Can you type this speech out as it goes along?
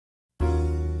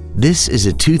This is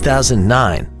a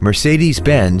 2009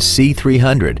 Mercedes-Benz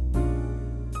C300.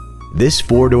 This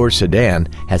four-door sedan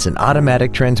has an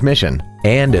automatic transmission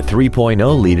and a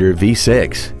 3.0-liter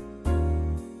V6.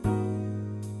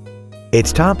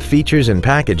 Its top features and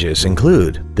packages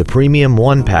include the Premium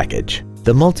One package,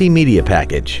 the Multimedia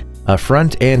package, a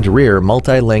front and rear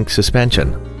multi-link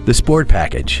suspension, the Sport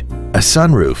package, a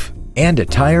sunroof, and a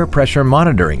tire pressure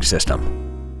monitoring system.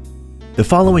 The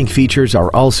following features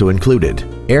are also included: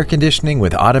 air conditioning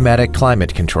with automatic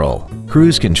climate control,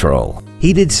 cruise control,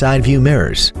 heated side view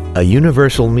mirrors, a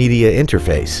universal media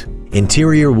interface,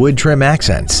 interior wood trim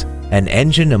accents, an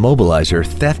engine immobilizer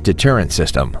theft deterrent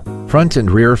system, front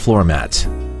and rear floor mats,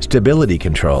 stability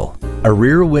control, a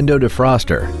rear window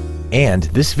defroster, and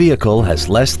this vehicle has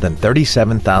less than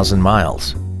 37,000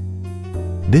 miles.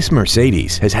 This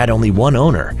Mercedes has had only one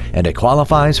owner and it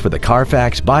qualifies for the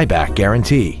Carfax buyback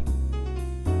guarantee.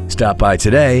 Stop by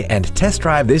today and test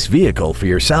drive this vehicle for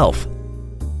yourself.